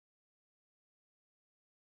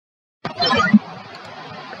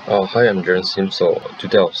Hi, I'm Jaren Sim. So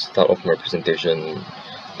today I'll start off my presentation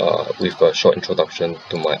with a short introduction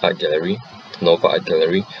to my art gallery, Nova Art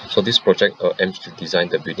Gallery. So this project aims to design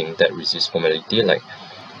the building that resists formality,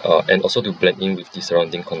 and also to blend in with the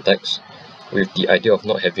surrounding context, with the idea of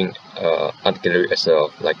not having art gallery as a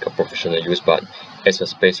professional use, but as a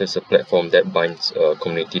space, as a platform that binds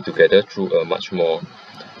community together through a much more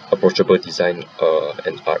approachable design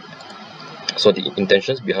and art. So the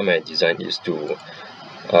intentions behind my design is to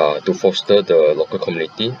foster the local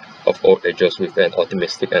community of all ages with an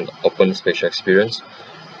optimistic and open spatial experience,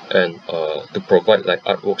 and to provide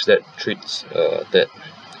artworks that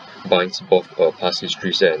binds both past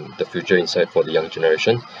histories and the future insight for the young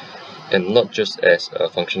generation, and not just as a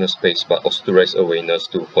functional space but also to raise awareness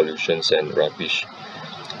to pollutions and rubbish.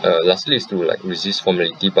 Lastly is to resist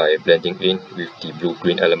formality by blending in with the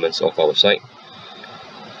blue-green elements of our site.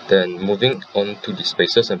 Then moving on to the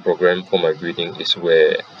spaces and program for my building is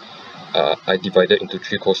where I divided into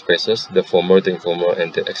three core spaces: the formal, the informal,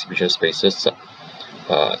 and the exhibition spaces.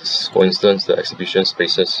 For instance, the exhibition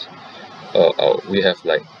spaces, we have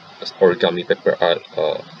origami paper art,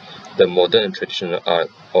 the modern and traditional art,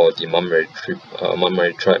 or the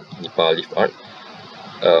Mamari tribe Nipa leaf art,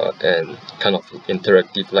 and kind of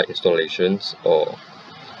interactive light installations, or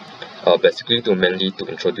basically mainly to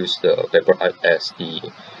introduce the paper art as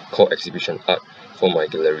the core exhibition art for my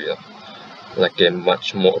gallery, like a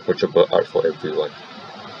much more approachable art for everyone.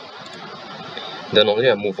 Then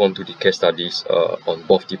only I move on to the case studies on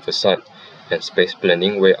both the facade and space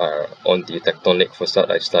planning, where on the tectonic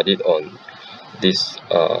facade I studied on this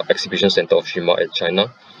exhibition center of Shima in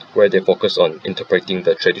China, where they focus on interpreting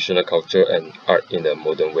the traditional culture and art in a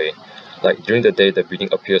modern way. Like during the day, the building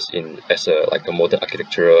appears as a modern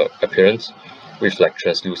architectural appearance, with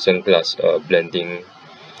translucent glass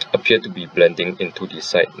appear to be blending into the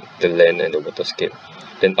site, the land, and the waterscape.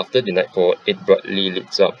 Then after the nightfall, it brightly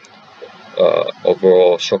lights up,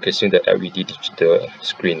 overall showcasing the LED digital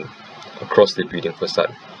screen across the building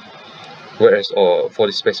facade. Whereas for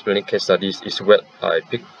the space planning case studies is what I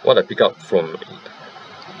pick up from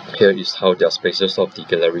here is how their spaces of the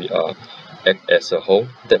gallery act as a whole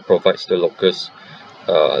that provides the locals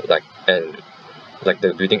the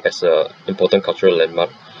building as a important cultural landmark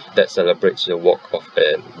that celebrates the work of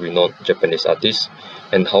a renowned Japanese artist,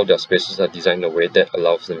 and how their spaces are designed in a way that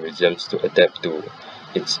allows the museums to adapt to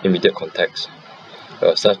its immediate context,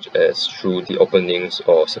 such as through the openings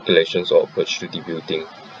or circulations or approach to the building.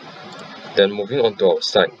 Then moving on to our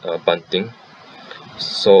site, Banting.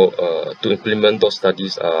 So to implement those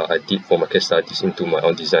studies I did for my case studies into my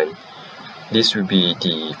own design, this will be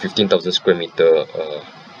the 15,000 square meter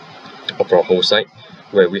of our whole site,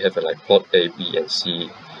 where we have plot A, B, and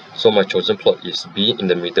C. So my chosen plot is B in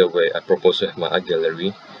the middle, where I propose to have my art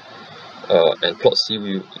gallery, and plot C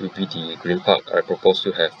will be the green park I propose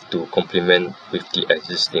to have to complement with the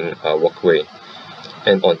existing walkway.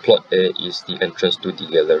 And on plot A is the entrance to the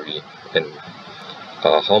gallery. And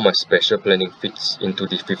how my spatial planning fits into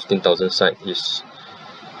the 15,000 site is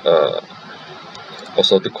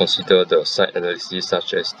also to consider the site analysis,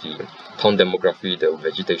 such as the town demography, the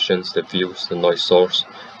vegetations, the views, the noise source,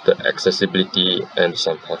 the accessibility, and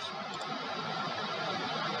sun path.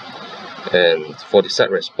 And for the site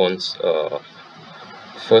response,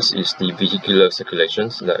 first is the vehicular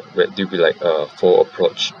circulations, that where there will be 4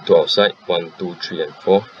 approach to our site: 1, 2, 3, and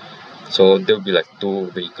 4. So there will be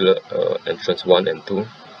 2 vehicular entrance, 1 and 2.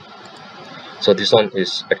 So this one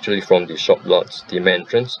is actually from the shop lots, the main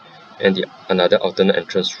entrance, and another alternate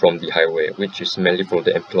entrance from the highway, which is mainly for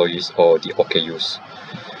the employees or the OKUs.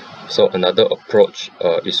 So another approach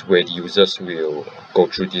is where the users will go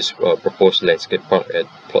through this proposed landscape park at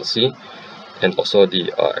plot C, and also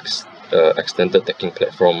the extended decking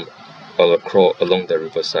platform along the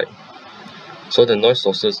riverside. So the noise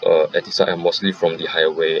sources at the site are mostly from the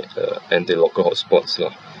highway and the local hotspots.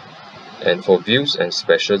 And for views and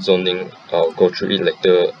special zoning, I'll go through it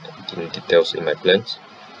later in details in my plans.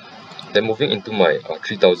 Then moving into my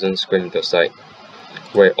 3,000 square meter site,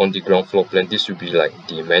 where on the ground floor plan, this will be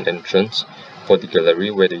the main entrance for the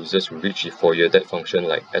gallery, where the users will reach the foyer that function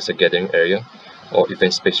as a gathering area or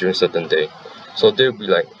event space during certain day. So there will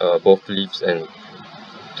be both lifts and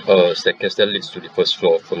staircase that leads to the first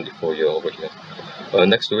floor from the foyer over here.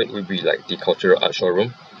 Next to it will be the cultural art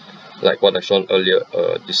showroom. Like what I shown earlier,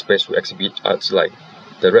 this space will exhibit arts like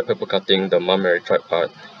the red pepper cutting, the Mamari tribe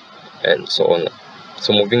art, and so on.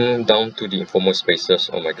 So moving down to the informal spaces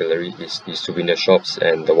on my gallery is the souvenir shops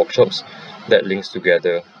and the workshops that links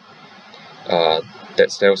together, that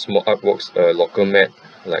sells more artworks, local made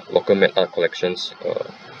art collections,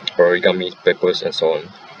 origami papers, and so on.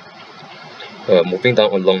 Moving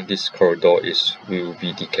down along this corridor will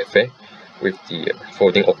be the cafe, with the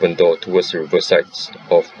folding open door towards the reverse sides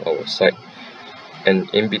of our site.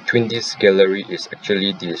 And in between this gallery is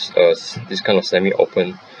actually this kind of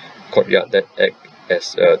semi-open courtyard that act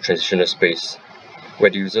as a transitional space where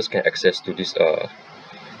the users can access to this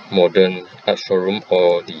modern art showroom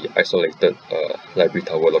or the isolated library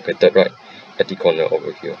tower located right at the corner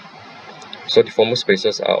over here. So the former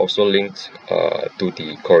spaces are also linked to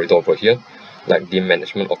the corridor over here, like the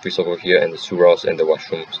management office over here and the surrounds and the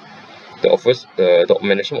washrooms. The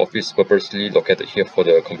management office is purposely located here for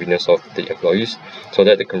the convenience of the employees, so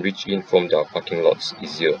that they can reach in from their parking lots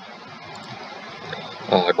easier.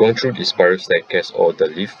 Going through the spiral staircase or the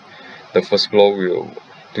lift, the first floor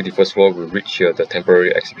will reach here the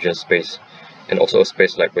temporary exhibition space, and also a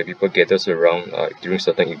space like where people gathers around during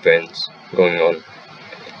certain events going on.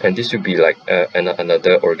 And this will be like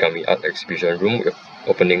another origami art exhibition room with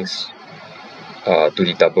openings to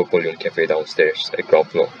the double volume cafe downstairs at ground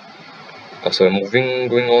floor.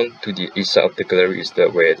 Going on to the east side of the gallery is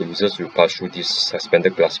where the users will pass through this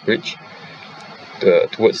suspended glass bridge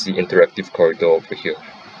towards the interactive corridor over here.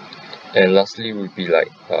 And lastly will be like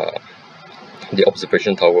the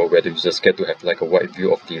observation tower, where the users get to have like a wide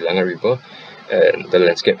view of the Langai River and the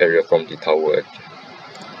landscape area from the tower.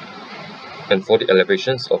 And for the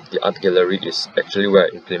elevations of the art gallery is actually where I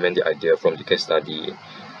implement the idea from the case study,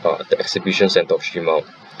 the exhibition center of Shimao.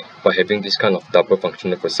 By having this kind of double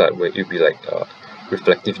functional facade where it will be like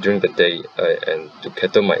reflective during the day and to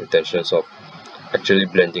cater my intentions of actually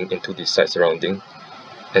blending into the site surrounding,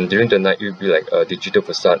 and during the night it will be like a digital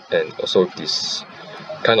facade and also with this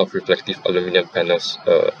kind of reflective aluminum panels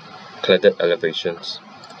cladded elevations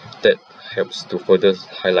that helps to further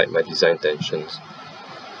highlight my design intentions.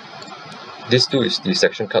 This too is the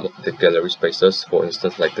section cut of the gallery spaces. For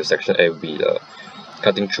instance, like the section A will be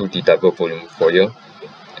cutting through the double volume foyer,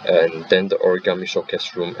 and then the origami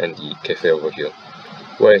showcase room and the cafe over here.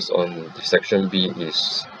 Whereas on the section B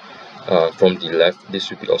is from the left, this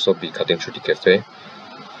will also be cutting through the cafe,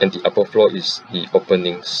 and the upper floor is the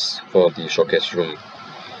openings for the showcase room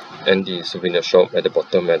and the souvenir shop at the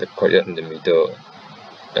bottom and the courtyard in the middle.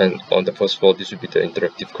 And on the first floor, this will be the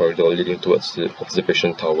interactive corridor leading towards the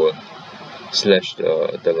observation tower /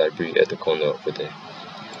 the library at the corner over there.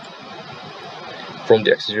 From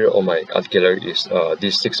the exterior of my art gallery is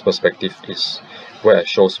this 6 perspective is where I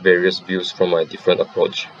shows various views from my different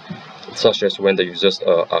approach, such as when the users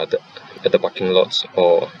are at the parking lots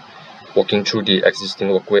or walking through the existing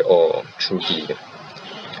walkway or through the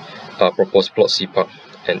proposed plot C Park.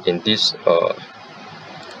 And in this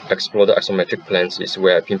explore the isometric plans is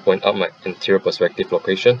where I pinpoint out my interior perspective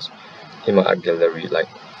locations in my art gallery. Like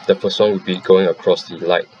the first one would be going across the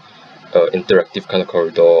light interactive kind of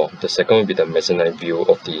corridor. The second will be the mezzanine view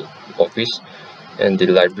of the office, and the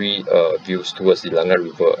library views towards the Langai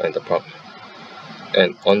River and the park.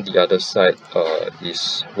 And on the other side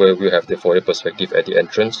is where we have the foyer perspective at the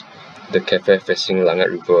entrance, the cafe facing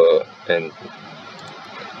Langai River, and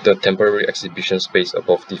the temporary exhibition space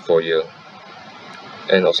above the foyer,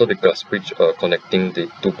 and also the glass bridge connecting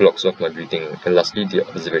the 2 blocks of my building, and lastly the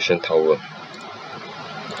observation tower.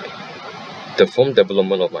 The form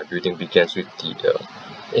development of my building begins with the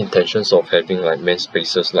intentions of having like main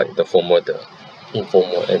spaces like the formal, the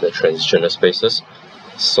informal, and the transitional spaces.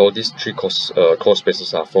 So these 3 core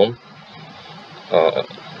spaces are formed.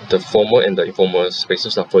 The formal and the informal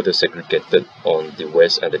spaces are further segregated on the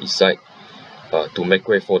west and the east side to make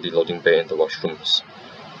way for the loading bay and the washrooms.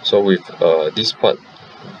 So with this part,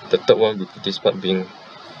 the third one with this part being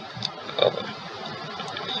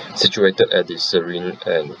situated at the serene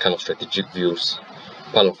and kind of strategic views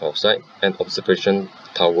part of our site, and observation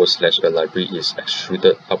tower / a library is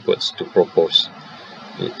extruded upwards to propose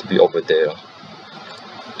it to be over there.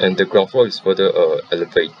 And the ground floor is further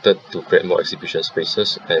elevated to create more exhibition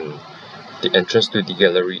spaces, and the entrance to the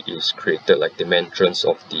gallery is created like the main entrance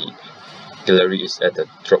of the gallery is at the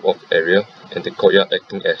drop-off area, and the courtyard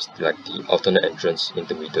acting as like the alternate entrance in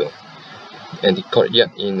the middle. And the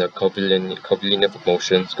courtyard in a curvilinear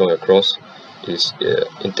motions going across is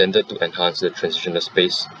intended to enhance the transitional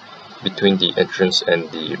space between the entrance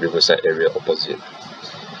and the riverside area opposite,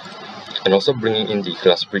 and also bringing in the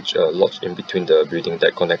glass bridge lodged in between the building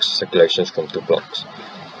that connects circulations from 2 blocks.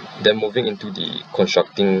 Then moving into the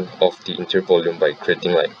constructing of the interior volume by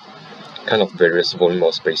creating like kind of various volume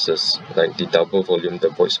of spaces, like the double volume, the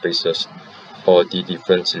void spaces, or the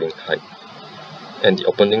different ceiling height. And the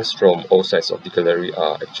openings from all sides of the gallery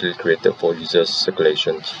are actually created for users'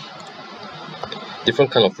 circulations.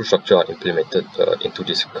 Different kind of roof structure are implemented into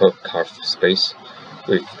this curved space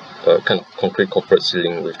with kind of concrete corporate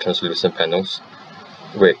ceiling with translucent panels,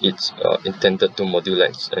 where it's intended to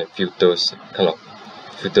modulate and filters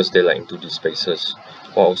daylight into these spaces,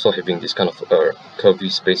 while also having this kind of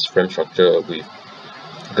curvy space frame structure with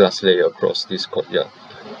glass layer across this courtyard.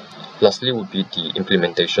 Lastly would be the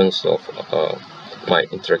implementations of my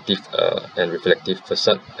interactive and reflective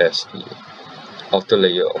facade as the outer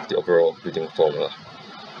layer of the overall building formula.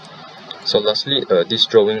 So lastly, this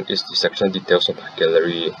drawing is the section details of my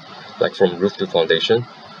gallery, like from roof to foundation,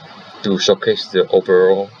 to showcase the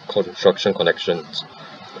overall construction connections,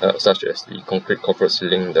 such as the concrete corporate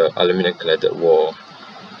ceiling, the aluminum cladded wall,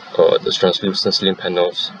 the translucent ceiling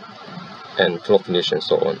panels, and floor finish and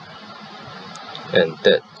so on. And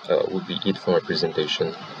that would be it for my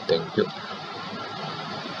presentation. Thank you.